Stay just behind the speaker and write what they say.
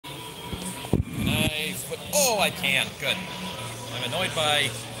Oh, I can. Good. I'm annoyed by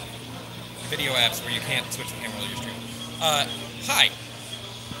video apps where you can't switch the camera while you're streaming. Hi.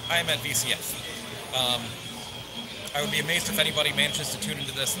 I'm at VCF. I would be amazed if anybody manages to tune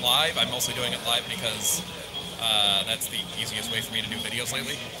into this live. I'm mostly doing it live because that's the easiest way for me to do videos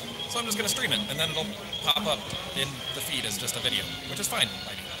lately. So I'm just going to stream it, and then it'll pop up in the feed as just a video, which is fine,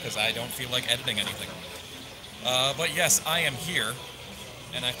 because I don't feel like editing anything. But yes, I am here,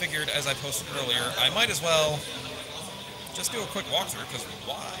 and I figured, as I posted earlier, I might as well just do a quick walkthrough, because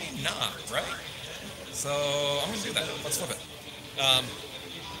why not, right? So I'm going to do that. Let's flip it. I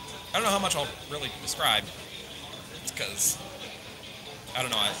don't know how much I'll really describe, because, I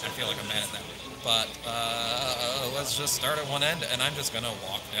don't know, I feel like I'm mad at that. But let's just start at one end, and I'm just going to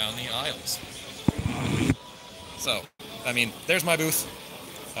walk down the aisles. So, I mean, there's my booth.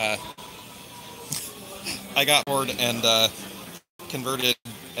 I got bored and converted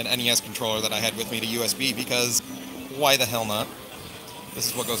an NES controller that I had with me to USB, because why the hell not? This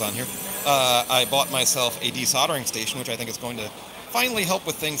is what goes on here. I bought myself a desoldering station, which I think is going to finally help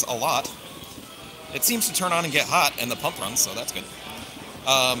with things a lot. It seems to turn on and get hot, and the pump runs, so that's good.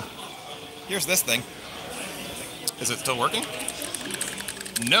 Here's this thing. Is it still working?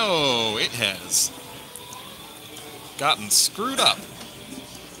 No, it has gotten screwed up.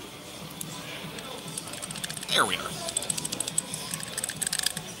 There we are.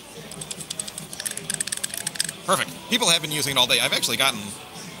 Perfect. People have been using it all day. I've actually gotten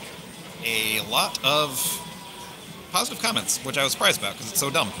a lot of positive comments, which I was surprised about because it's so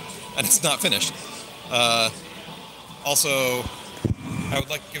dumb and it's not finished. Also, I would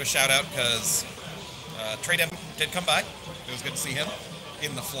like to give a shout out because Trade M did come by. It was good to see him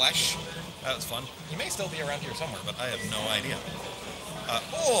in the flesh. That was fun. He may still be around here somewhere, but I have no idea.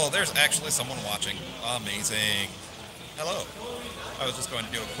 Oh, there's actually someone watching. Amazing. Hello. I was just going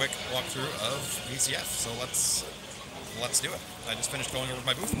to do a quick walkthrough of VCF, so let's do it. I just finished going over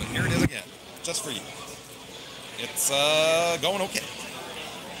my booth, but here it is again, just for you. It's going okay.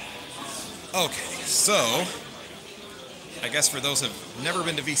 Okay, so I guess for those who have never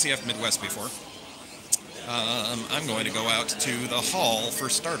been to VCF Midwest before, I'm going to go out to the hall for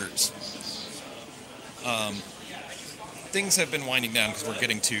starters. Things have been winding down because we're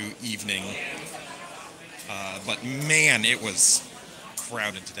getting to evening, but man, it was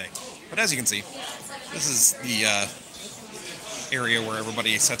crowded today. But as you can see, this is the area where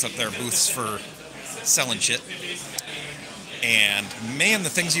everybody sets up their booths for selling shit. And man, the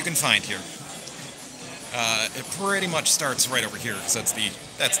things you can find here. It pretty much starts right over here because that's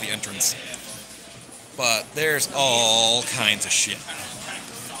the entrance. But there's all kinds of shit.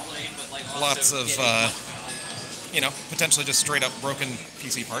 Lots of potentially just straight up broken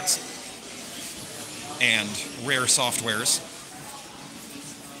PC parts and rare softwares.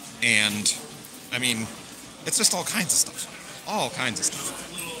 And I mean, it's just all kinds of stuff. All kinds of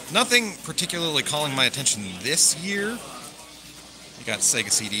stuff. Nothing particularly calling my attention this year. You got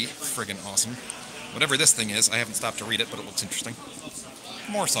Sega CD, friggin' awesome. Whatever this thing is, I haven't stopped to read it, but it looks interesting.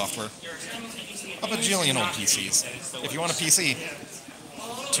 More software. A bajillion old PCs. If you want a PC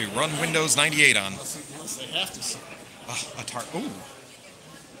to run Windows 98 on. A tar. Ooh.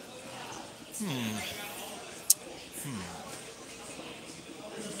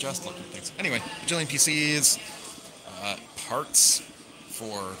 Just looking at things. Anyway, bajillion PCs, parts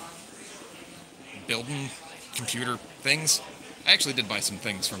for building computer things. I actually did buy some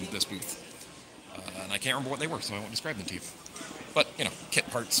things from this booth. And I can't remember what they were, so I won't describe them to you. But, kit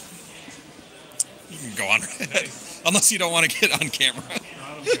parts. You can go on. Unless you don't want to get on camera. I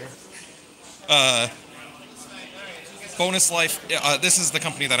don't care. Bonus Life. This is the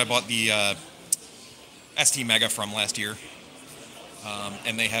company that I bought the ST Mega from last year.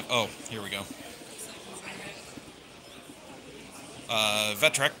 And they have... Oh, here we go.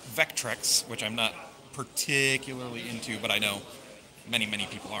 Vectrex, which I'm not particularly into, but I know many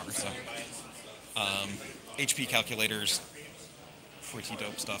people are, so... HP calculators, pretty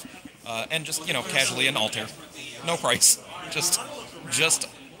dope stuff. And just, casually an Altair. No price. Just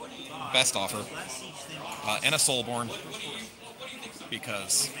best offer. And a Soulborn.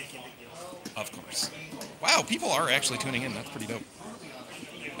 Because, of course. Wow, people are actually tuning in. That's pretty dope.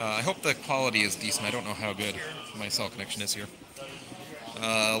 I hope the quality is decent. I don't know how good my cell connection is here.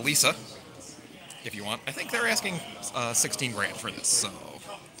 Lisa, if you want. I think they're asking 16 grand for this, so...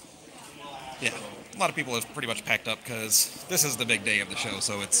 Yeah, a lot of people have pretty much packed up because this is the big day of the show,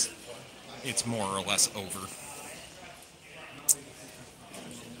 so it's more or less over.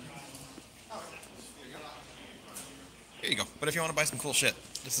 Here you go. But if you want to buy some cool shit,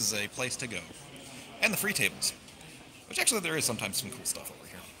 this is a place to go. And the free tables. Which actually there is sometimes some cool stuff over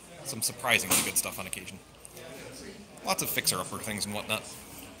here. Some surprisingly good stuff on occasion. lots of fixer-upper things and whatnot.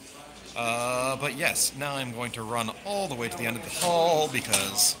 But yes, now I'm going to run all the way to the end of the hall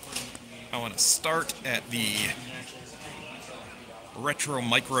because I want to start at the retro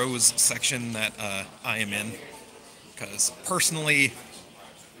micros section that I am in. Because personally,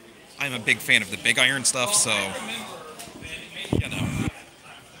 I'm a big fan of the big iron stuff, so, you know,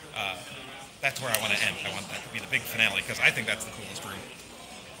 that's where I want to end. I want that to be the big finale, because I think that's the coolest room.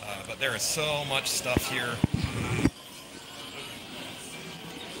 But there is so much stuff here.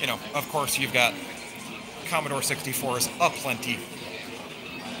 You know, of course, you've got Commodore 64s aplenty.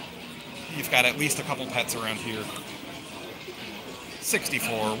 You've got at least a couple pets around here. 64,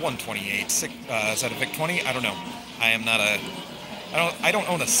 128, is that a VIC-20? I don't know. I don't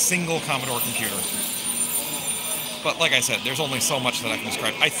own a single Commodore computer. But like I said, there's only so much that I can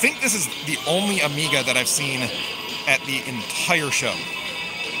describe. I think this is the only Amiga that I've seen at the entire show,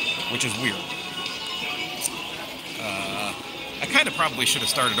 which is weird. I kind of probably should have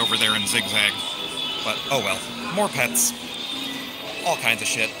started over there in Zigzag, but oh well. More pets, all kinds of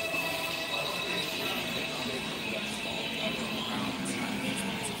shit.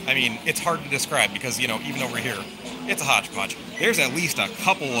 I mean, it's hard to describe because, you know, even over here, it's a hodgepodge. There's at least a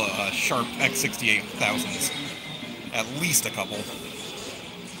couple Sharp X68000s. At least a couple.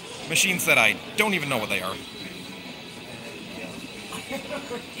 Machines that I don't even know what they are.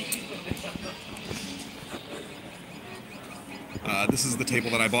 This is the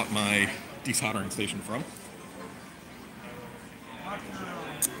table that I bought my desoldering station from.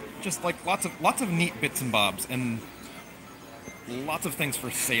 Just like lots of neat bits and bobs, and lots of things for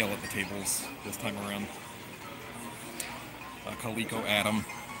sale at the tables this time around. Coleco Atom,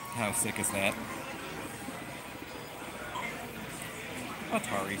 how sick is that?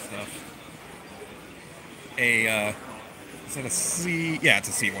 Atari stuff. Is that a C? Yeah, it's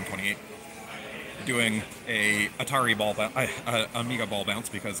a C128. Doing a Atari ball Amiga ball bounce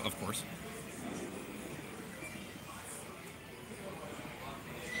because, of course.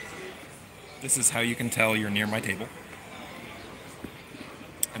 This is how you can tell you're near my table.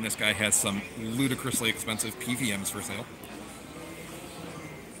 And this guy has some ludicrously expensive PVMs for sale.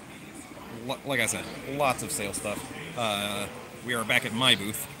 Like I said, lots of sale stuff. We are back at my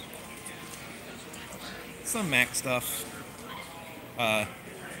booth. Some Mac stuff.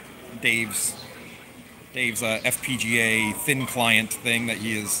 Dave's FPGA thin client thing that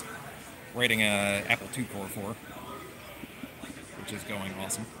he is writing a Apple II core for, which is going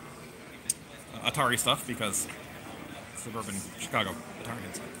awesome. Atari stuff because suburban Chicago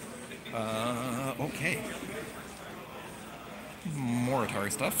Atarians. Okay. More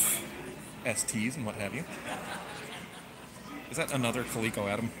Atari stuff. STs and what have you. Is that another Coleco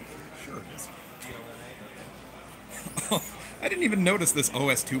Atom? Sure it is. Oh, I didn't even notice this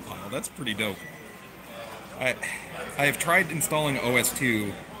OS2 pile. That's pretty dope. I have tried installing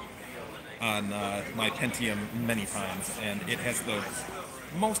OS2 on my Pentium many times, and it has the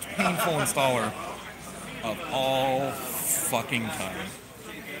most painful installer of all fucking time.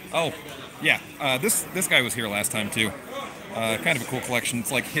 Oh, yeah. This guy was here last time too. Kind of a cool collection.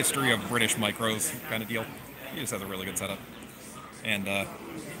 It's like history of British micros kind of deal. He just has a really good setup. And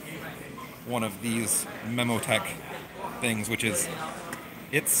one of these Memotech things, which is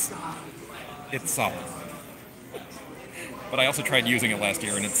it's solid. But I also tried using it last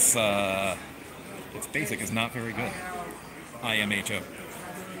year, and its basic is not very good. IMHO.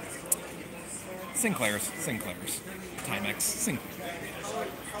 Sinclairs, Timex,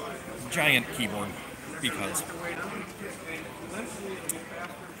 giant keyboard, because.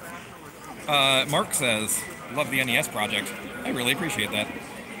 Mark says, love the NES project. I really appreciate that.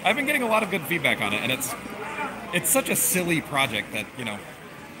 I've been getting a lot of good feedback on it, and it's such a silly project that, you know,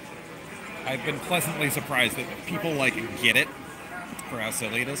 I've been pleasantly surprised that people, like, get it for how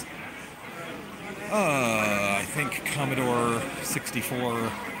silly it is. I think Commodore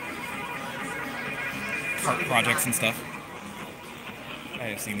 64 cart projects and stuff. I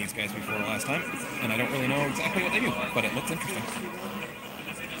have seen these guys before last time, and I don't really know exactly what they do, but it looks interesting.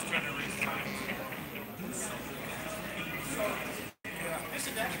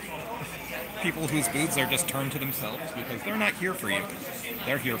 People whose booths are just turned to themselves because they're not here for you.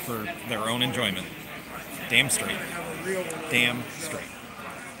 They're here for their own enjoyment. Damn straight. Damn straight.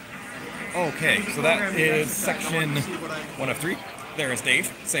 Okay, so that is section 1 of 3. There is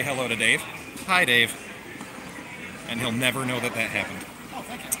Dave. Say hello to Dave. Hi, Dave. And he'll never know that that happened. Oh,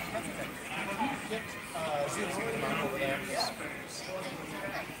 thank you.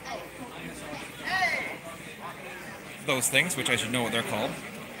 Those things, which I should know what they're called.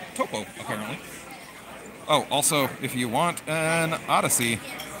 Topo, apparently. Oh, also, if you want an Odyssey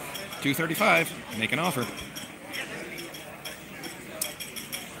 235, make an offer.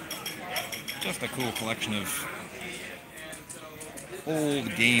 Just a cool collection of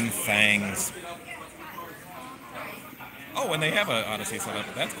old game fangs. Oh, and they have a Odyssey set up.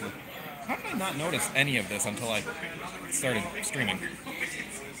 That's cool. How did I not notice any of this until I started streaming?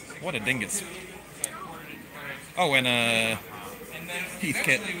 What a dingus. Oh, and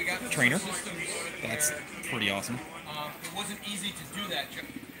Heathkit trainer. That's pretty awesome. It wasn't easy to do that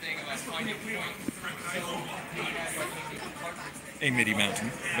thing about finding A MIDI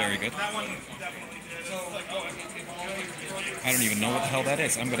mountain. Very good. I don't even know what the hell that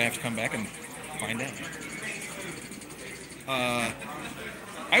is. I'm going to have to come back and find out.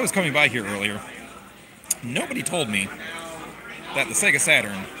 I was coming by here earlier. Nobody told me that the Sega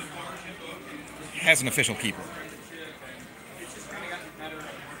Saturn has an official keyboard.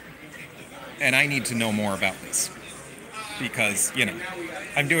 And I need to know more about this. Because, you know,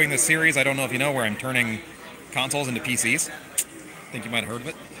 I'm doing this series, I don't know if you know, where I'm turning consoles into PCs. I think you might have heard of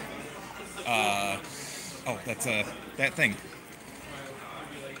it. Oh, that's that thing.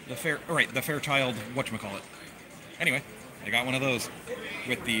 The Fairchild whatchamacallit. Anyway, I got one of those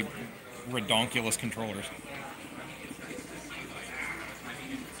with the redonkulous controllers.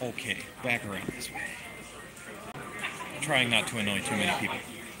 Okay, back around this way. Trying not to annoy too many people.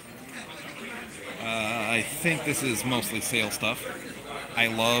 I think this is mostly sale stuff. I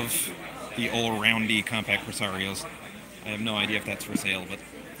love the all-roundy compact Presarios. I have no idea if that's for sale, but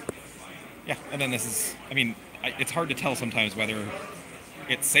yeah. And then this is, I mean, it's hard to tell sometimes whether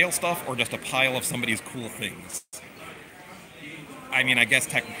it's sale stuff or just a pile of somebody's cool things. I mean, I guess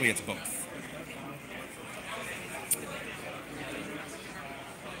technically it's both.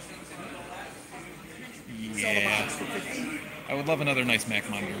 Yeah. I would love another nice Mac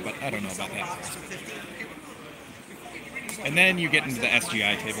monitor, but I don't know about that. And then you get into the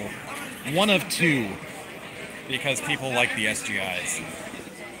SGI table. One of two, because people like the SGIs.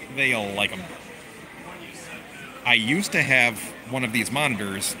 They all like them. I used to have one of these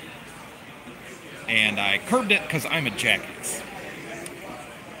monitors, and I curbed it because I'm a jackass.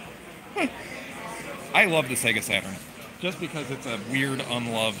 I love the Sega Saturn, just because it's a weird,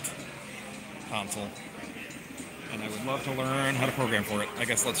 unloved console. And I would love to learn how to program for it. I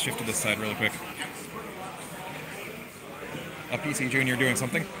guess let's shift to this side really quick. A PC Junior doing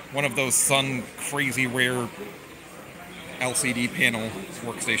something. One of those Sun crazy rare LCD panel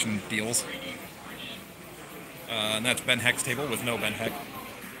workstation deals. And that's Ben Heck's table with no Ben Heck.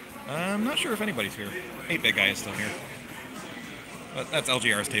 I'm not sure if anybody's here. 8-Bit Guy is still here. But that's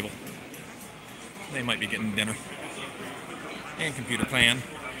LGR's table. They might be getting dinner. And Computer Clan.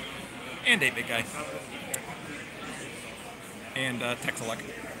 And 8-Bit Guy. And Tech Select.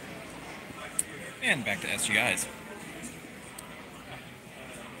 And back to SGIs.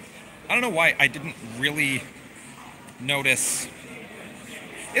 I don't know why I didn't really notice.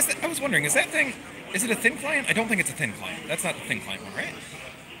 I was wondering, is that thing, is it a thin client? I don't think it's a thin client. That's not the thin client one, right?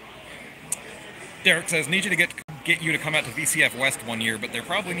 Derek says, need you to get you to come out to VCF West one year, but there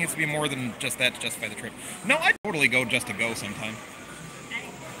probably needs to be more than just that to justify the trip. No, I'd totally go just to go sometime.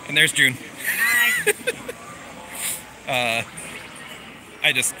 And there's June. Hi.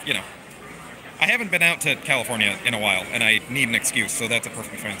 I just, you know, I haven't been out to California in a while, and I need an excuse, so that's a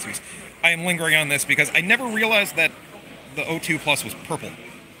perfectly fine excuse. I am lingering on this because I never realized that the O2 Plus was purple.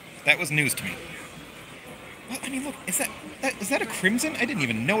 That was news to me. Well, I mean, look, is that a crimson? I didn't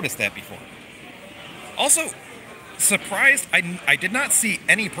even notice that before. Also, surprised, I did not see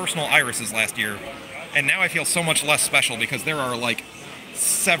any personal irises last year, and now I feel so much less special because there are, like,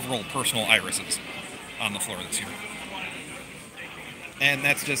 several personal irises on the floor this year. And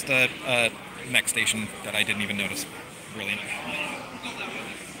that's just a neck station that I didn't even notice. Brilliant.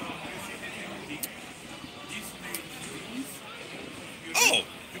 Oh!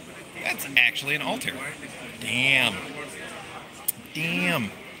 That's actually an Altair. Damn. Damn.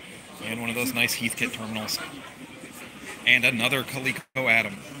 And one of those nice Heathkit terminals. And another Coleco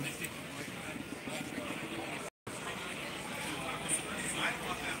Atom.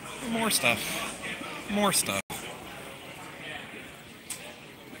 More stuff. More stuff.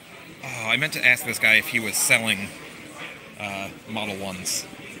 Oh, I meant to ask this guy if he was selling Model 1s.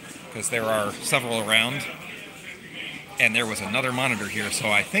 Because there are several around. And there was another monitor here,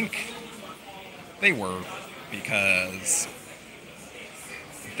 so I think they were, because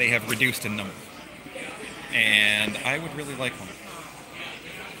they have reduced in number. And I would really like one.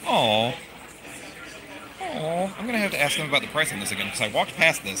 Oh, I'm going to have to ask them about the price on this again, because I walked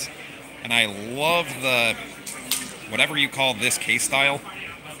past this, and I love the, whatever you call this case style.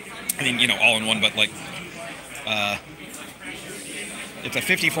 I mean, you know, all in one, but like, it's a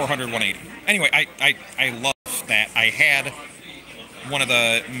 5400 180. Anyway, I love that. I had one of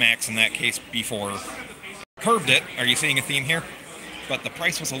the Macs in that case before curbed it. Are you seeing a theme here? But the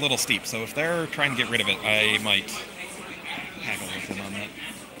price was a little steep, so if they're trying to get rid of it, I might haggle with them on that.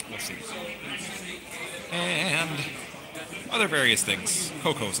 We'll see. And other various things,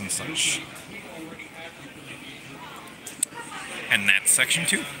 Cocos and such. And that's section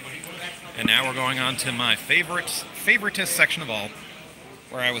 2. And now we're going on to my favoritist section of all,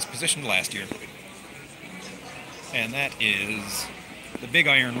 where I was positioned last year. And that is the Big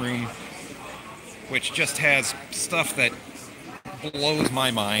Iron Room, which just has stuff that blows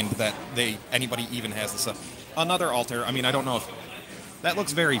my mind that anybody even has this stuff. Another altar. I mean, I don't know if that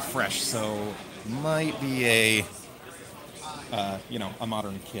looks very fresh, so might be a a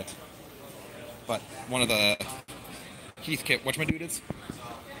modern kit. But one of the Heathkit whatchamadoodles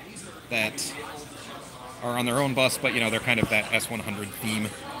that are on their own bus, but they're kind of that S100 theme.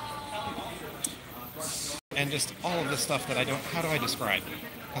 And just all of this stuff that how do I describe?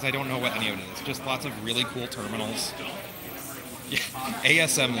 Because I don't know what any of it is. Just lots of really cool terminals. Yeah,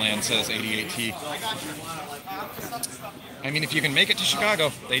 ASM Land says 88T. I mean, if you can make it to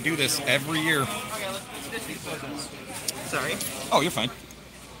Chicago, they do this every year. Sorry? Oh, you're fine.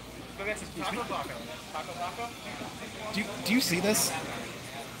 Do you see this?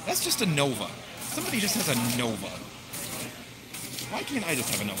 That's just a Nova. Somebody just has a Nova. Why can't I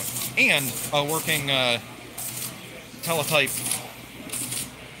just have a Nova? And a working teletype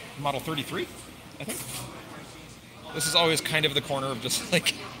Model 33, I think. This is always kind of the corner of just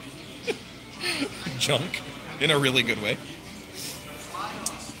like junk in a really good way.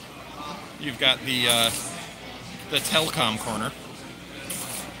 You've got the telecom corner.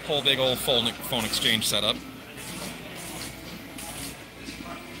 Whole big old phone exchange setup.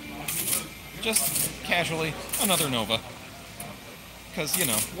 Just casually, another Nova. Because,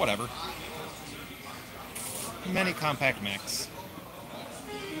 whatever. Many compact Macs.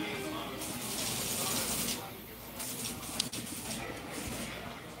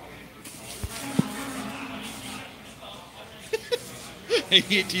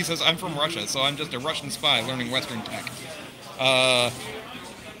 AT says, I'm from Russia, so I'm just a Russian spy learning Western tech. I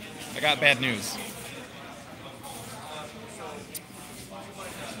got bad news.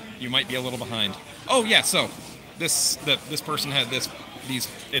 You might be a little behind. Oh yeah, so this person had it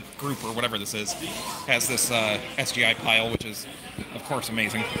group or whatever this is has this SGI pile, which is of course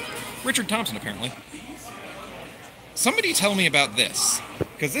amazing. Richard Thompson apparently. Somebody tell me about this,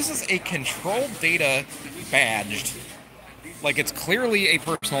 because this is a control data badged. Like, it's clearly a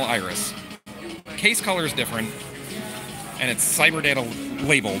personal iris. Case color is different, and it's cyber data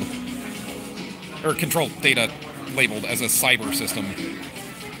labeled, or control data labeled as a cyber system.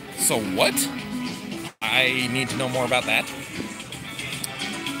 So what? I need to know more about that.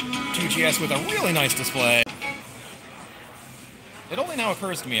 2GS with a really nice display. It only now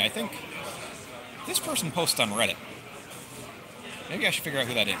occurs to me, I think this person posts on Reddit. Maybe I should figure out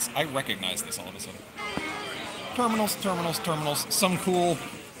who that is. I recognize this all of a sudden. Terminals. Some cool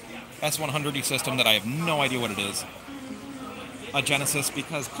S100 system that I have no idea what it is. A Genesis,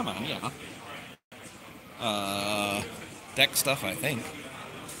 because, come on, yeah. Deck stuff, I think.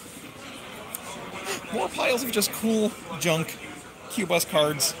 More piles of just cool junk Q-Bus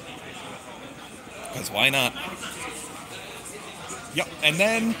cards. Because why not? Yep, and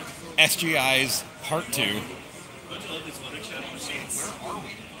then SGI's Part 2.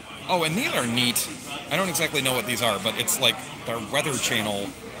 Oh, and these are neat. I don't exactly know what these are, but it's like their Weather Channel,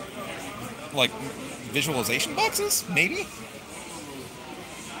 like, visualization boxes, maybe?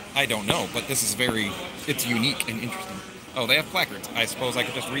 I don't know, but this is it's unique and interesting. Oh, they have placards. I suppose I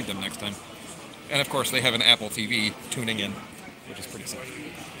could just read them next time. And of course, they have an Apple TV tuning in, which is pretty sick.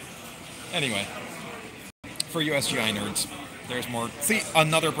 Anyway, for you SGI nerds, there's more. See,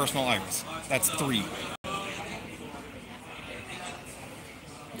 another personal iris. That's 3.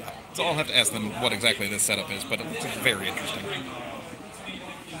 So I'll have to ask them what exactly this setup is, but it's very interesting.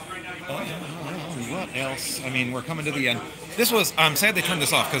 What else? I mean, we're coming to the end. This was, I'm sad they turned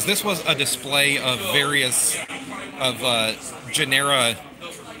this off, because this was a display of various, Genera,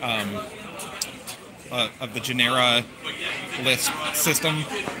 of the Genera Lisp system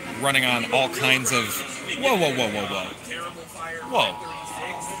running on all kinds of... Whoa. Whoa.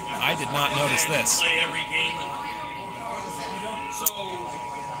 I did not notice this.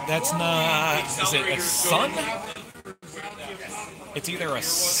 That's not... Is it a Sun? It's either a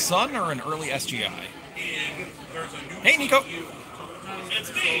Sun or an early SGI. Hey, Nico!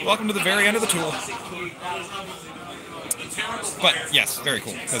 Welcome to the very end of the tool. But, yes, very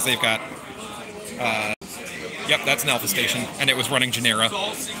cool, because they've got Yep, that's an Alpha station, and it was running Genera.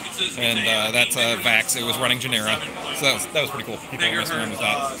 And that's Vax. It was running Genera. So that was pretty cool. People were messing around with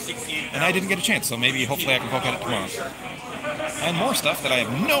that. And I didn't get a chance, so maybe hopefully I can poke at it tomorrow. And more stuff that I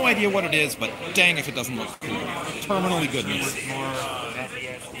have no idea what it is, but dang if it doesn't look cool. Terminally goodness.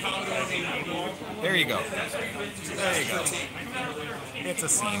 There you go. There you go. It's a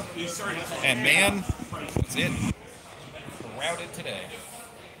scene. And man, that's it. Routed today.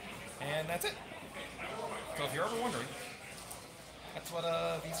 And that's it. So if you're ever wondering, that's what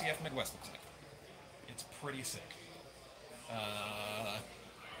VCF Midwest looks like. It's pretty sick.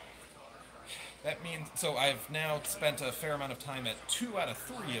 That means, so I've now spent a fair amount of time at 2 out of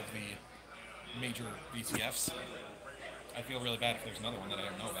 3 of the major VCFs. I feel really bad if there's another one that I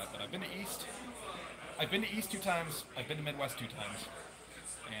don't know about, but I've been to East. I've been to East 2 times, I've been to Midwest 2 times,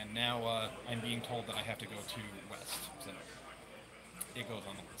 and now I'm being told that I have to go to West, so it goes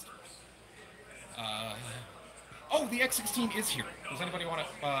on the list. Oh, the X16 is here. Does anybody want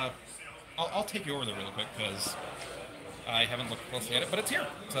to, I'll take you over there really quick, because I haven't looked closely at it, but it's here,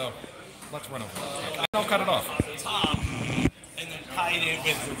 so let's run over it. And I'll cut it off. Top, and then tie it in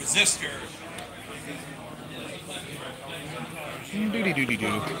with the resistor.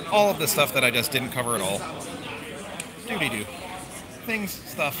 Doody-doody-doo. All of the stuff that I just didn't cover at all. Doody-doo. Things,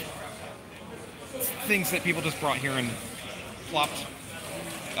 stuff. Things that people just brought here and plopped.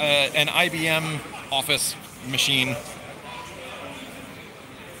 An IBM Office machine.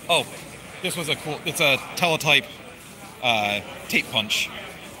 Oh, this was a cool, it's a teletype tape punch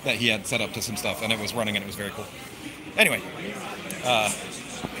that he had set up to some stuff, and it was running and it was very cool. Anyway,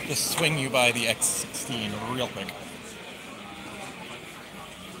 just swing you by the X16 real quick.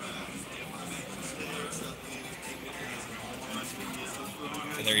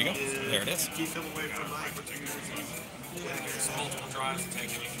 So there you go. There it is.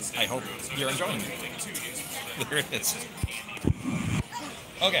 I hope you're enjoying it. There it is.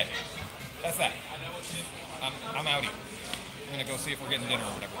 Okay, that's that. I'm outie. I'm gonna go see if we're getting dinner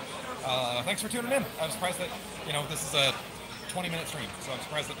or whatever. Thanks for tuning in. I was surprised that, this is a 20-minute stream, so I'm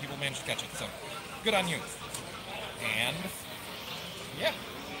surprised that people managed to catch it. So, good on you. And, yeah,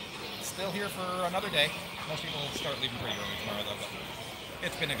 still here for another day. Most people will start leaving pretty early tomorrow, though, but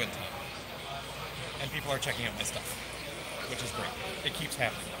it's been a good time. And people are checking out my stuff, which is great. It keeps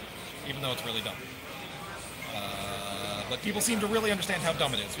happening, even though it's really dumb. But people seem to really understand how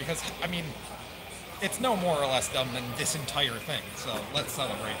dumb it is, because, I mean, it's no more or less dumb than this entire thing, so let's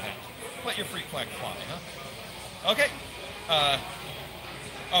celebrate that. Let your freak flag fly, huh? Okay.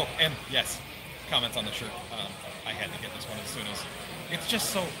 Oh, and yes, comments on the shirt. I had to get this one as soon as... It's just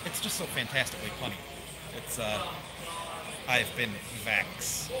so fantastically funny. It's, I've been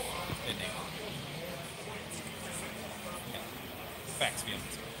vaccinated. Yeah. Vaccinated.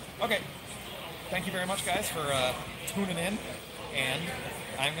 Okay. Thank you very much, guys, for tuning in, and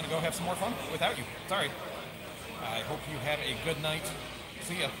I'm going to go have some more fun without you. Sorry. I hope you have a good night.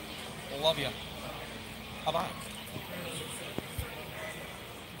 See ya. Love ya. Bye-bye.